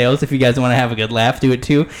Spider-Man sales. If you guys want to have a good laugh, do it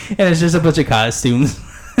too. And it's just a bunch of costumes.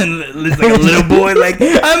 And it's like a little boy, like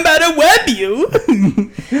I'm about to web you.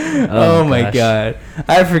 Oh my god!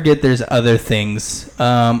 I forget. There's other things.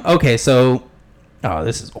 Okay, so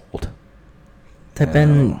this is old. Type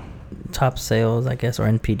in top sales, I guess, or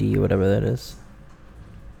NPD, whatever that is.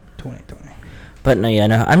 2020. But no,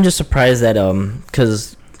 I'm just surprised that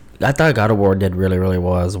because I thought God of War did really, really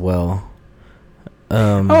well as well.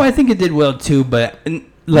 I think it did well too, but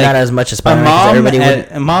not as much as Spider-Man.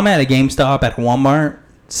 A mom at a GameStop at Walmart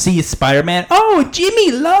sees Spider-Man. Oh,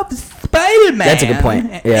 Jimmy loves Spider-Man. That's a good point.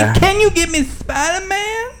 Yeah. Can you give me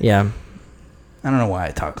Spider-Man? Yeah. I don't know why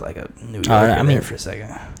I talk like a New Yorker there for a second.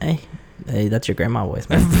 Hey, that's your grandma voice,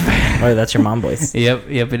 man. Or that's your mom voice. Yep,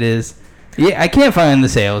 it is. Yeah, I can't find the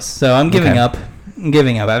sales, so I'm giving up. I've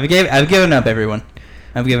given up, everyone.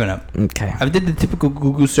 I've given up. Okay. I've did the typical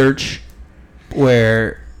Google search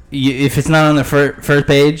where if it's not on the first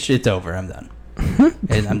page, it's over. I'm done.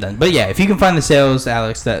 I'm done. But yeah, if you can find the sales,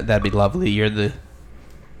 Alex, that'd be lovely. You're the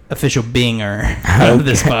official binger of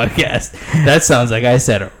this podcast. That sounds like I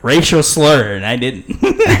said a racial slur, and I didn't.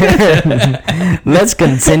 Let's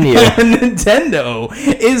continue. Nintendo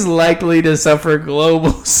is likely to suffer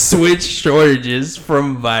global Switch shortages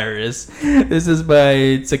from virus. This is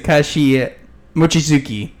by Takashi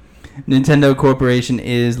Mochizuki. Nintendo Corporation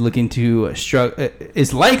is likely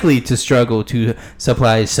to struggle to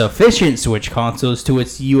supply sufficient Switch consoles to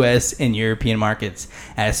its U.S. and European markets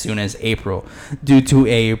as soon as April due to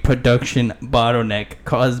a production bottleneck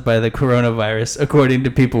caused by the coronavirus, according to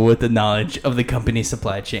people with the knowledge of the company's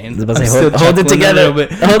supply chain. Hold it together.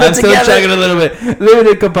 I'm still chugging a little bit.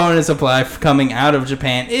 Limited component supply coming out of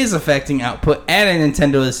Japan is affecting output at a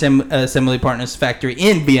Nintendo assembly partners factory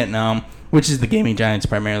in Vietnam, which is the gaming giants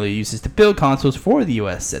primarily uses to build consoles for the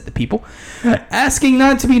U.S., said the people. Asking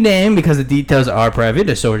not to be named because the details are private,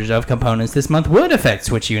 a shortage of components this month would affect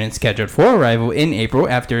Switch units scheduled for arrival in April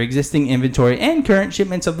after existing inventory and current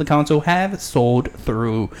shipments of the console have sold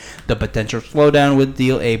through. The potential slowdown would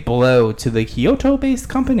deal a blow to the Kyoto-based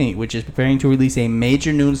company, which is preparing to release a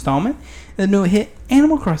major new installment in the new hit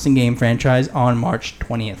Animal Crossing game franchise on March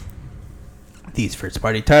 20th. These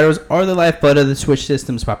first-party titles are the lifeblood of the Switch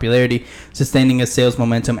system's popularity, sustaining a sales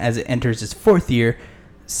momentum as it enters its fourth year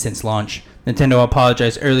since launch. Nintendo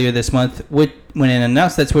apologized earlier this month when it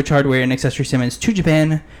announced that Switch hardware and accessory shipments to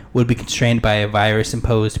Japan would be constrained by a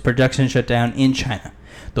virus-imposed production shutdown in China.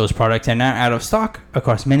 Those products are now out of stock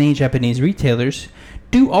across many Japanese retailers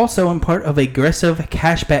due also in part of aggressive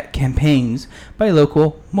cashback campaigns by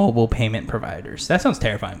local mobile payment providers. That sounds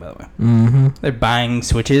terrifying, by the way. Mm-hmm. They're buying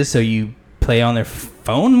Switches so you play on their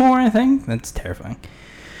phone more, I think. That's terrifying.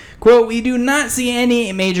 Quote, we do not see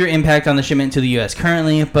any major impact on the shipment to the U.S.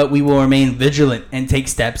 currently, but we will remain vigilant and take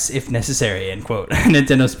steps if necessary, end quote.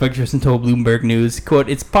 Nintendo spokesperson told Bloomberg News, quote,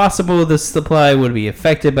 it's possible the supply would be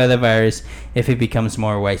affected by the virus if it becomes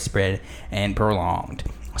more widespread and prolonged.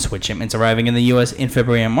 Switch shipments arriving in the U.S. in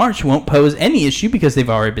February and March won't pose any issue because they've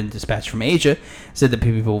already been dispatched from Asia, said the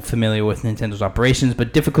people familiar with Nintendo's operations,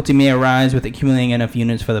 but difficulty may arise with accumulating enough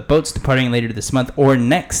units for the boats departing later this month or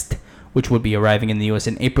next, which would be arriving in the U.S.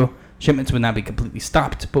 in April. Shipments would not be completely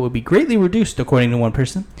stopped, but would be greatly reduced, according to one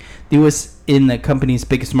person. The U.S. in the company's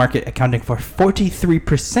biggest market, accounting for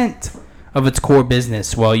 43% of its core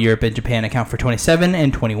business, while Europe and Japan account for 27%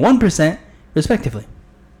 and 21%, respectively.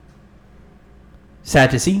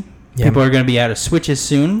 Sad to see. Yep. People are going to be out of Switches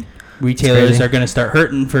soon. Retailers are going to start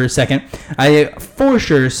hurting for a second. I for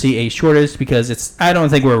sure see a shortage because I don't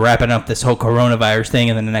think we're wrapping up this whole coronavirus thing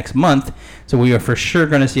in the next month. So we are for sure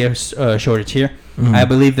going to see a shortage here. Mm-hmm. I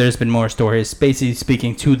believe there's been more stories basically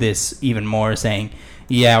speaking to this even more, saying,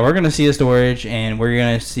 yeah, we're going to see a shortage and we're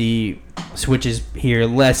going to see Switches here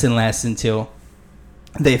less and less until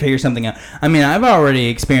they figure something out. I mean, I've already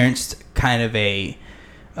experienced kind of a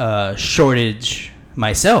shortage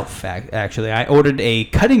myself. Actually, I ordered a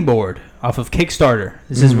cutting board off of Kickstarter.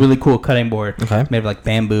 This is really cool cutting board. Okay. Made of like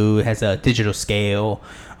bamboo. It has a digital scale.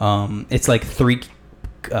 It's like 3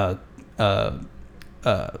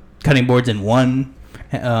 cutting boards in one.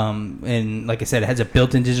 And like I said, it has a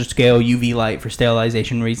built-in digital scale, UV light for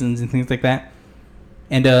sterilization reasons and things like that.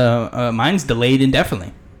 And mine's delayed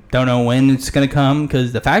indefinitely. Don't know when it's gonna come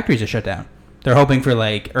because the factories are shut down. They're hoping for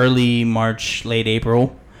like early March, late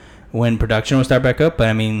April, when production will start back up. But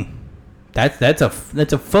I mean, that's a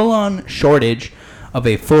full-on shortage of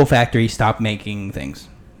a full factory stop making things,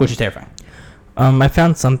 which is terrifying. I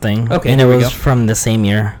found something. Okay, and it was from the same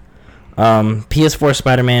year. PS4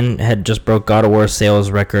 Spider-Man had just broke God of War's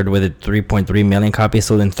sales record with a 3.3 million copies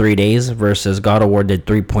sold in 3 days versus God of War did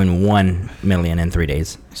 3.1 million in 3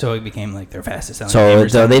 days. So it became like their fastest selling.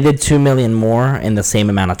 So they did 2 million more in the same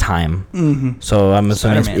amount of time. Mm-hmm. So I'm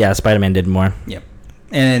assuming, Spider-Man did more. Yep.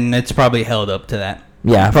 And it's probably held up to that.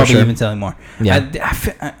 Yeah, probably for sure. even selling more. Yeah.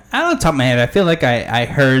 I on the top of my head, I feel like I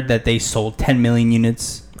heard that they sold 10 million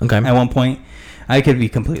units at one point. I could be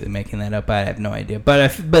completely making that up. I have no idea.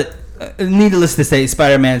 But needless to say,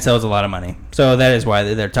 Spider-Man sells a lot of money. So that is why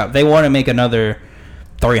they're top. They want to make another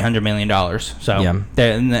 $300 million. So,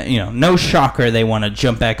 no shocker they want to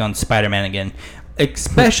jump back on Spider-Man again,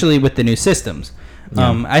 especially with the new systems.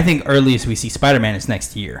 Yeah. I think earliest we see Spider-Man is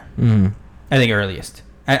next year. Mm-hmm. I think earliest.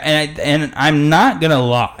 And I'm not going to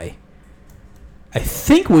lie. I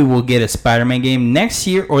think we will get a Spider-Man game next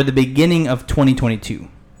year or the beginning of 2022.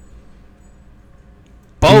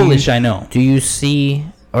 Bullish, I know. Do you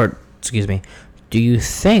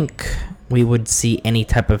think we would see any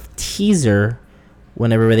type of teaser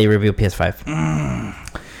whenever they review PS5?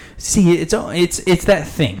 See, it's that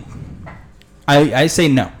thing. I say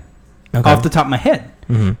no. Okay. Off the top of my head.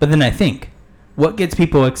 Mm-hmm. But then I think, what gets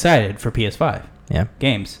people excited for PS5? Yeah.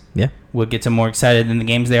 Games. Yeah. What gets them more excited than the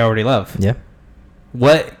games they already love? Yeah.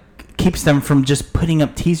 What keeps them from just putting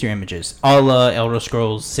up teaser images, a la Elder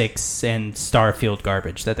Scrolls 6 and Starfield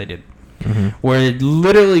garbage that they did? Mm-hmm. Where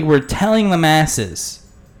literally we're telling the masses,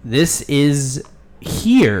 this is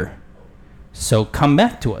here, so come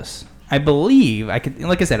back to us. I believe I could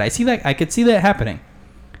see that happening,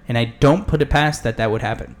 and I don't put it past that would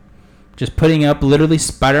happen. Just putting up literally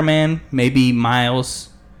Spider-Man, maybe Miles,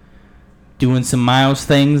 doing some Miles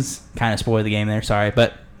things, kind of spoiled the game there. Sorry,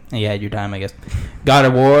 but you had your time, I guess. God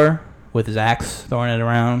of War with his axe, throwing it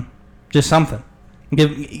around, just something.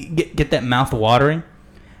 Get that mouth watering.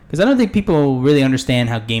 Because I don't think people really understand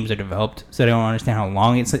how games are developed, so they don't understand how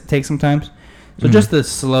long it takes sometimes. So just the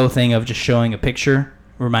slow thing of just showing a picture,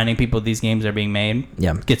 reminding people these games are being made,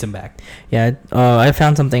 gets them back. Yeah, I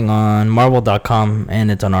found something on Marvel.com,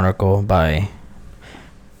 and it's an article by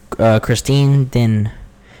Christine Din.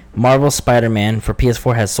 Marvel Spider-Man for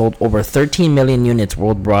PS4 has sold over 13 million units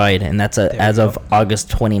worldwide, and that's as of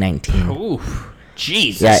August 2019. Oof,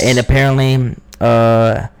 Jesus. Yeah, and apparently...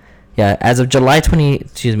 as of July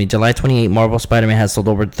 28, Marvel Spider-Man has sold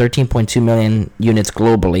over 13.2 million units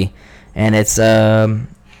globally, and it's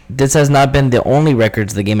this has not been the only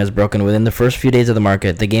records the game has broken. Within the first few days of the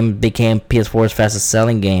market, the game became PS4's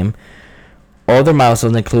fastest-selling game. Other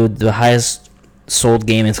milestones include the highest sold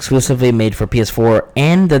game exclusively made for PS4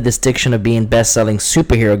 and the distinction of being best-selling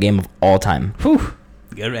superhero game of all time. Whew.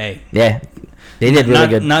 Good A. Yeah. They did really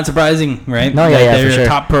good. Not surprising, right? No, yeah, they're for sure.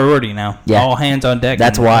 top priority now. Yeah. All hands on deck.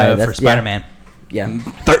 That's why for Spider-Man. Yeah.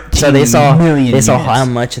 13 So they saw million how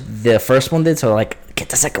much the first one did. So like, get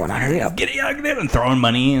the second one. Hurry up. Get it out, and throwing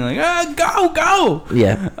money and like, go.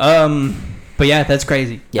 Yeah. But yeah, that's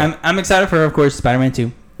crazy. Yeah. I'm excited for, of course, Spider-Man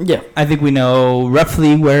 2. Yeah. I think we know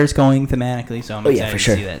roughly where it's going thematically, so I'm excited for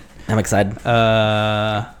sure. to see that. I'm excited.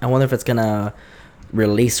 I wonder if it's gonna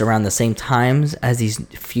release around the same times as these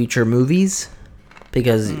future movies,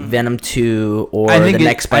 because Venom 2 or the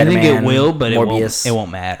next Spider-Man. I think it will, but Morbius. it won't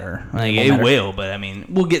matter. Like it will, but I mean,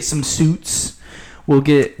 we'll get some suits. We'll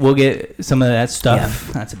get some of that stuff.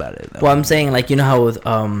 Yeah. That's about it, though. Well, I'm saying, like, you know how with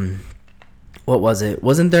what was it?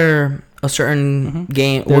 Wasn't there a certain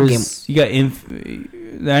game? What game? You got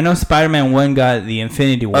I know Spider-Man 1 got the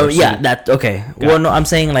Infinity War. Oh yeah, that okay. Well, no, I'm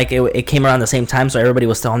saying like it came around the same time, so everybody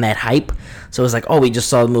was still on that hype. So it was like, oh, we just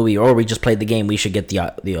saw the movie, or we just played the game. We should get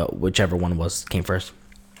the whichever one came first.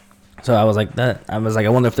 So I was like that. I was like, I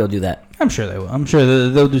wonder if they'll do that. I'm sure they will. I'm sure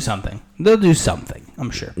they'll do something. They'll do something.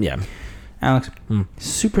 I'm sure. Yeah. Alex,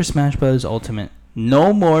 Super Smash Bros. Ultimate.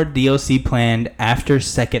 No more DLC planned after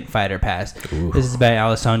second Fighter Pass. Ooh. This is by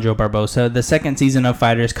Alessandro Barbosa. The second season of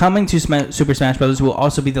Fighters coming to Super Smash Bros. Will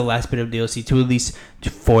also be the last bit of DLC to release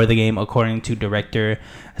for the game, according to director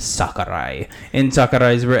Sakurai. In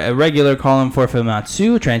Sakurai's regular column for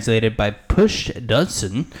Famitsu, translated by Push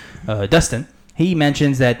Dustin, he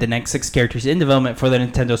mentions that the next 6 characters in development for the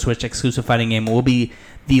Nintendo Switch exclusive fighting game will be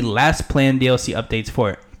the last planned DLC updates for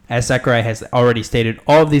it. As Sakurai has already stated,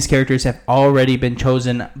 all of these characters have already been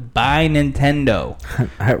chosen by Nintendo.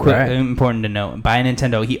 Right. Important to note, by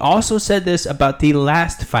Nintendo. He also said this about the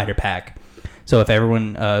last Fighter Pack. So if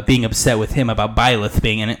everyone being upset with him about Byleth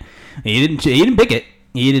being in it, he didn't pick it.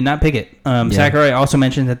 He did not pick it. Sakurai also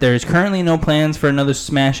mentioned that there is currently no plans for another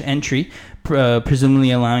Smash entry,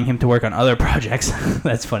 presumably allowing him to work on other projects.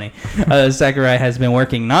 That's funny. Sakurai has been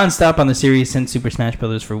working nonstop on the series since Super Smash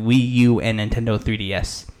Bros. For Wii U and Nintendo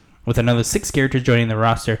 3DS. With another 6 characters joining the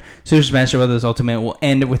roster, Super Smash Bros. Ultimate will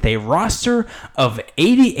end with a roster of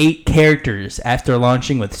 88 characters after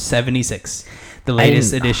launching with 76. The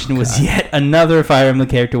latest addition was yet another Fire Emblem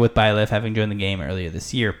character, with Byleth having joined the game earlier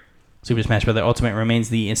this year. Super Smash Bros. Ultimate remains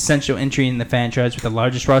the essential entry in the franchise with the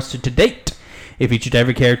largest roster to date. It featured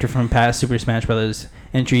every character from past Super Smash Bros.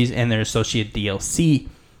 Entries and their associated DLC,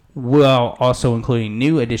 while also including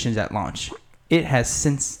new additions at launch. It has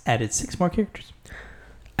since added 6 more characters.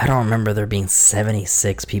 I don't remember there being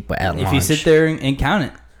 76 people at launch. If you sit there and count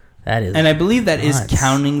it. That is, and I believe that is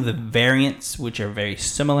counting the variants, which are very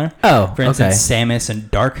similar. Oh, for instance, Samus and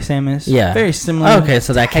Dark Samus. Yeah, very similar. Okay,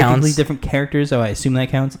 so that counts. Different characters, so I assume that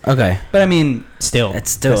counts. Okay, but I mean, that's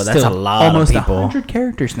a lot almost of people. 100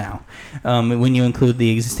 characters now. When you include the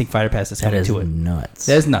existing Fighter Pass that's coming to it, nuts.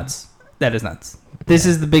 That is nuts. That is nuts. This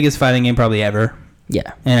is the biggest fighting game probably ever.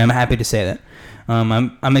 Yeah, and I'm happy to say that.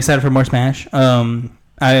 I'm excited for more Smash.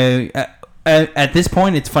 At this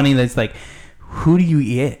point, it's funny that it's like, who do you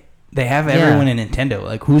get? They have everyone in Nintendo.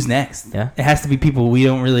 Like, who's next? Yeah. It has to be people we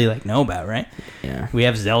don't really know about, right? Yeah. We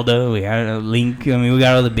have Zelda. We got Link. I mean, we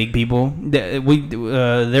got all the big people. There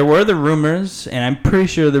were the rumors, and I'm pretty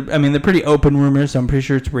sure they're pretty open rumors, so I'm pretty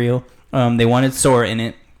sure it's real. They wanted Sora in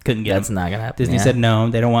it. Couldn't get him. That's not gonna happen. Disney said no.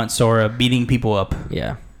 They don't want Sora beating people up.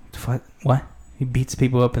 Yeah. What? He beats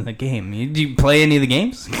people up in the game. Do you play any of the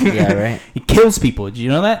games? Yeah, right. He kills people. Did you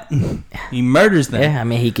know that? He murders them. Yeah, I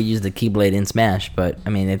mean, he could use the Keyblade in Smash, but I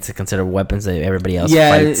mean, it's considered weapons that everybody else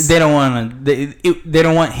fights. They don't want to. They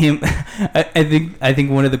don't want him. I think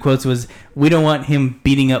one of the quotes was, "We don't want him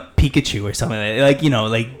beating up Pikachu or something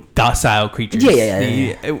like docile creatures."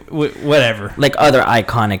 Yeah. Whatever. Like other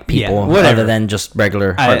iconic people, other than just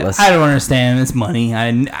regular Heartless. I don't understand. It's money. I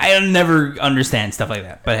never understand stuff like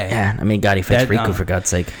that. But hey, yeah, I mean, God, he fetched Riku for God's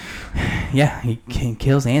sake. Yeah, he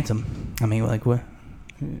kills Ansem. I mean, like what?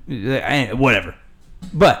 Whatever.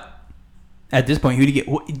 But at this point, who do you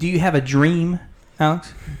get? Do you have a dream,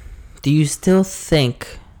 Alex? Do you still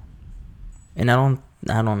think? And I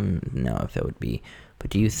don't know if it would be. But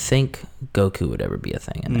do you think Goku would ever be a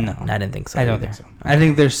thing? No, I didn't think so. I don't think so. I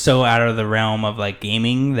think they're so out of the realm of like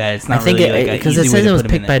gaming that it's not really because it says it was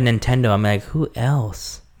picked by Nintendo. I'm like, who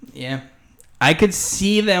else? Yeah, I could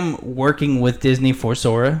see them working with Disney for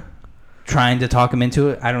Sora, trying to talk him into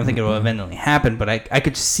it. I don't think it will eventually happen, but I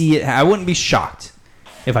could see it. I wouldn't be shocked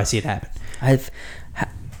if I see it happen. I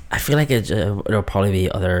feel like it'll probably be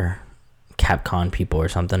other Capcom people or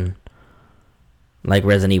something. Like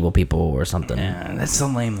Resident Evil people or something. Yeah, that's so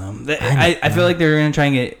lame though. I feel like they're gonna try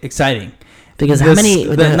and get exciting because how many?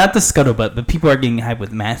 Not the scuttlebutt, but people are getting hyped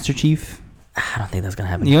with Master Chief. I don't think that's gonna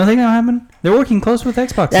happen. You don't think that'll happen? They're working close with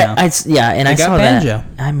Xbox now. I saw Banjo.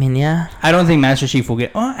 that. I mean, yeah. I don't think Master Chief will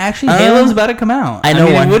get. Oh, actually, Halo's about to come out. I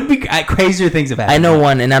know one. It would be crazier things have happened. I know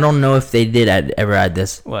one, and I don't know if they did ever add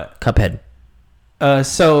this. What? Cuphead.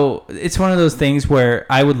 So it's one of those things where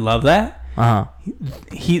I would love that.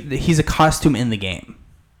 He's a costume in the game.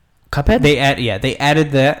 Cuphead. They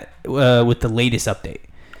added that with the latest update.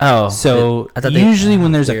 Oh, so usually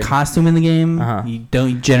when there's a costume in the game, you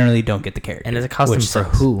generally don't get the character. And there's a costume for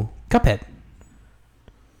who? Cuphead.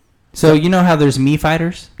 So you know how there's Mii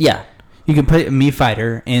fighters? Yeah. You can put a Mii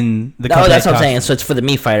fighter in the. Oh, that's what I'm saying. So it's for the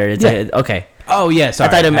Mii fighter. It's okay. Oh yeah, sorry.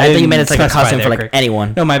 I thought you meant it's like a costume for like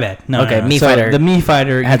anyone. No, my bad. No, okay, no. Mii so fighter. The Mii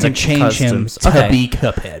fighter has you can change customs. him to be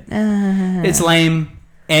Cuphead. It's lame.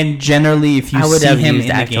 And generally, if you see him in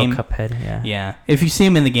the game, Cuphead, yeah. If you see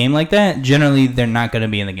him in the game like that, generally they're not going to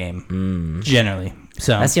be in the game. Generally,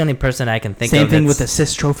 so that's the only person I can think of. Same thing with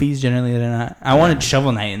assist trophies. Generally, they're not. I wanted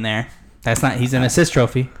Shovel Knight in there. That's not. He's an assist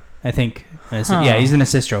trophy. I think. Yeah, he's an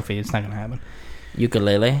assist trophy. It's not going to happen.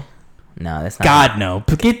 Ukulele? No, that's not. God no!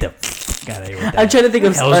 Get the God, I'm trying to think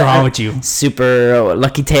of. What's wrong with you? Super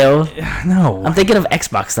Lucky Tail. No, I'm thinking of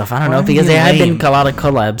Xbox stuff. I don't know because there have been a lot of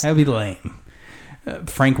collabs. That'd be lame.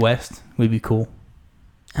 Frank West would be cool.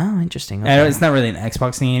 Oh, interesting. Okay. It's not really an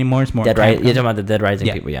Xbox thing anymore. It's more Dead Rising. You're talking about the Dead Rising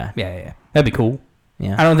people, yeah. That'd be cool.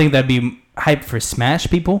 Yeah. I don't think that'd be hype for Smash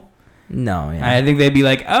people. No, yeah. I think they'd be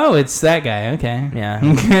like, "Oh, it's that guy." Okay. Yeah.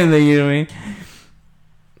 You know what I mean?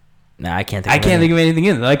 No, I can't. I can't think of anything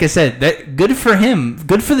either. Like I said, that good for him.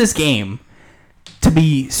 Good for this game. To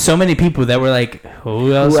be so many people that were like,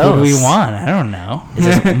 who else would we want? I don't know. Is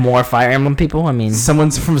this more Fire Emblem people? I mean,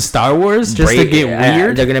 someone's from Star Wars just to get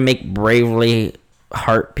weird. They're gonna make Bravely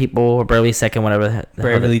Heart people or Bravely Second, whatever.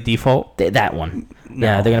 Bravely Default. That one. No.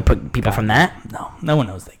 Yeah, they're gonna put people from that. No one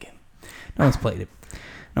knows that game. No one's played it.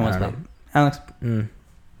 No one's played it. Alex.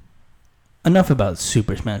 Enough about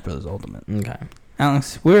Super Smash Bros. Ultimate. Okay.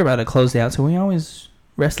 Alex, we're about to close out, so we always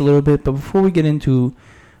rest a little bit. But before we get into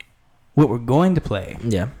what we're going to play,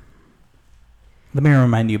 let me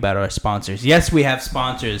remind you about our sponsors. Yes, we have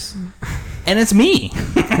sponsors, and it's me.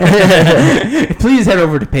 Please head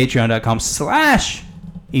over to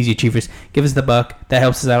patreon.com/EasyAchievers. Give us the buck. That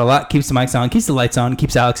helps us out a lot. Keeps the mics on, keeps the lights on,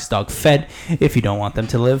 keeps Alex's dog fed. If you don't want them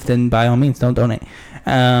to live, then by all means, don't donate.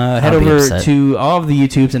 Head over to all of the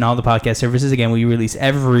YouTubes and all the podcast services. Again, we release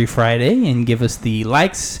every Friday, and give us the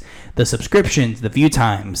likes, the subscriptions, the view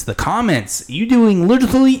times, the comments. You doing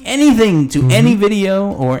literally anything to any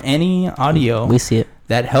video or any audio. We see it.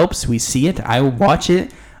 That helps. We see it. I watch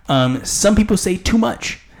it. Some people say too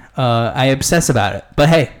much. I obsess about it. But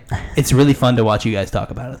hey, it's really fun to watch you guys talk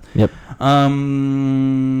about it. Yep.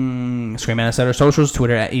 Scream at us at our socials.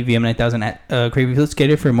 Twitter at EVM9000 at Cravey Field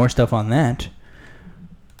Skater for more stuff on that.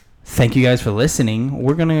 Thank you guys for listening.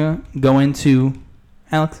 We're going to go into...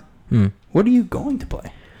 Alex, what are you going to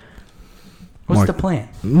play? What's the plan?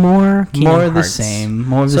 More of the same.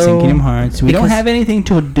 More of the same Kingdom Hearts. We don't have anything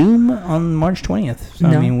to Doom on March 20th. So,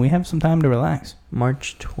 I mean, we have some time to relax.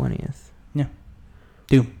 March 20th. Yeah.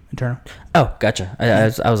 Doom Eternal. Oh, gotcha. I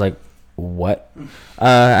was like, what?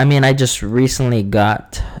 I mean, I just recently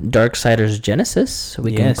got Darksiders Genesis. So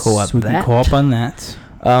we can co-op that. We can co-op on that.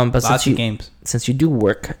 But lots of games. Since you do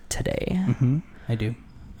work today, I do.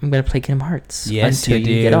 I'm gonna play Kingdom Hearts. Yes, until you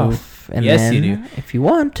do. Get off. And then, you do. If you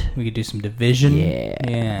want, we could do some Division.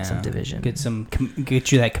 Yeah. Some Division. Get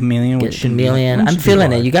you that Chameleon. I'm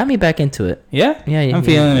feeling it. You got me back into it. Yeah. I'm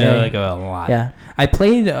feeling it like a lot. Yeah. I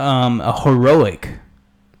played a heroic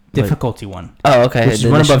difficulty one. Oh, okay. Which is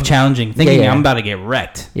one above challenging. Thinking I'm about to get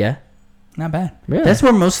wrecked. Yeah. Not bad. Really? That's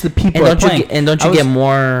where most of the people are playing. Don't you get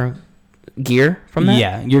more gear from that?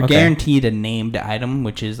 Yeah, you're guaranteed a named item,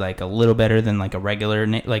 which is like a little better than like a regular,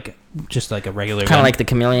 just like a regular. Kind of like the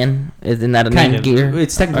Chameleon. Isn't that a named gear?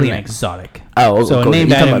 It's technically an exotic. Oh, so a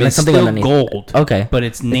named item is something still underneath. Gold. Okay, but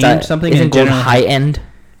it's named something. Isn't gold high end?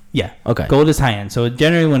 Yeah. Okay. Gold is high end. So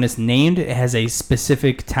generally, when it's named, it has a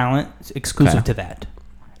specific talent exclusive to that,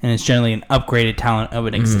 and it's generally an upgraded talent of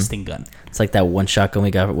an existing gun. It's like that one shotgun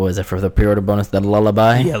we got. What was it for the pre-order bonus? The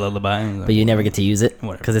Lullaby. Yeah, Lullaby. But you never get to use it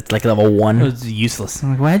because it's like level 1. It was useless.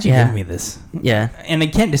 I'm like, why'd you give me this? Yeah. And I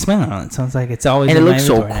can't dismantle on it, so it's like it's always. And it looks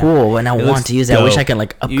so cool, and I want to use it. I wish I could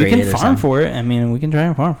like upgrade it. You can farm for it. I mean, we can try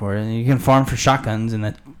and farm for it. You can farm for shotguns,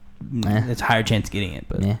 and it's a higher chance of getting it.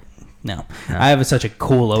 But no. I have such a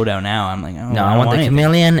cool loadout now. I'm like, no, I want the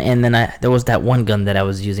Chameleon, and then there was that one gun that I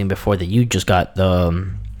was using before that you just got. The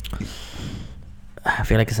I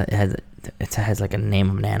feel like it has like a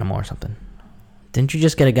name of an animal or something. Didn't you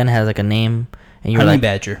just get a gun that has like a name? And you're Honey like,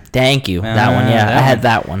 Badger. Thank you. That one, yeah. I had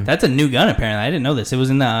that one. That's a new gun, apparently. I didn't know this. It was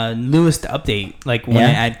in the newest update, like when I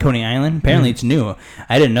had Coney Island. Apparently, it's new.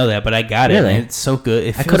 I didn't know that, but I got it. It's so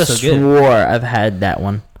good. I could have swore I've had that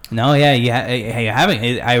one. No, yeah, you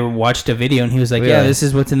haven't. I watched a video, and he was like, yeah, this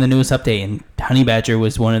is what's in the newest update. And Honey Badger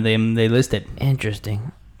was one of them they listed.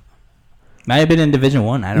 Interesting. Might have been in Division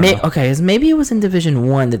 1. I don't know. Okay, maybe it was in Division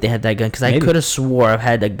 1 that they had that gun, because I could have swore I've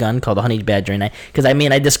had a gun called the Honey Badger, and I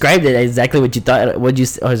described it exactly what you thought. I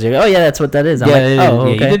was like, oh yeah, that's what that is.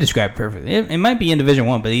 Okay. You did describe it perfectly. It might be in Division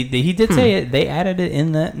 1, but he did say it. They added it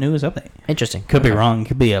in the newest update. Interesting. Could be wrong.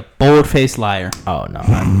 Could be a bold-faced liar. Oh no.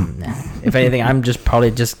 If anything, I'm probably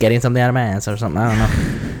just getting something out of my ass or something. I don't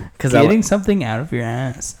know. Getting something out of your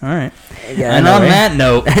ass. All right. Yeah, and on that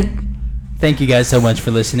note. Thank you guys so much for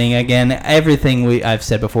listening. Again, everything I've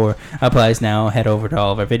said before applies now. Head over to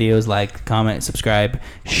all of our videos, like, comment, subscribe,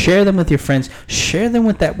 share them with your friends. Share them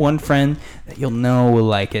with that one friend that you'll know will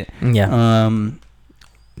like it. Yeah.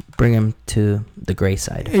 Bring them to the gray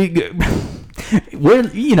side. We're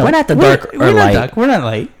not the dark or light. We're not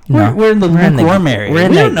light. No. We're in the lukewarm area.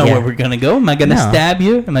 We don't know where we're gonna go. Am I gonna stab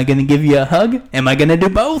you? Am I gonna give you a hug? Am I gonna do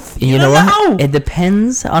both? You know what? It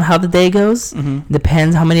depends on how the day goes. Mm-hmm.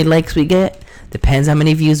 Depends how many likes we get. Depends how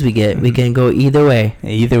many views we get. Mm-hmm. We can go either way.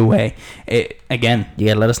 Again, you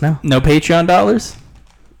gotta let us know. No Patreon dollars.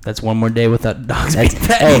 That's one more day without dogs.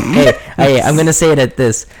 Hey! I'm gonna say it at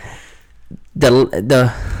this.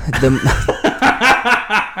 The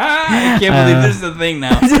I can't believe this is a thing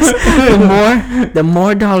now. the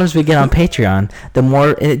more dollars we get on Patreon, the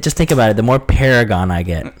more. Just think about it. The more Paragon I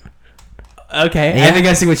get. Okay, yeah. I think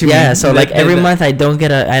I see what you mean. Yeah, so every month I don't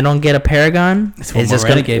get a Paragon. It's just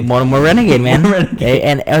Renegade. More Renegade, man. Renegade.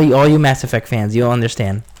 And all you Mass Effect fans, you'll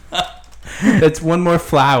understand. That's one more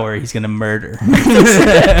flower he's gonna murder. All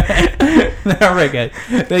right, guys.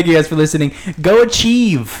 Thank you guys for listening. Go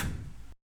achieve.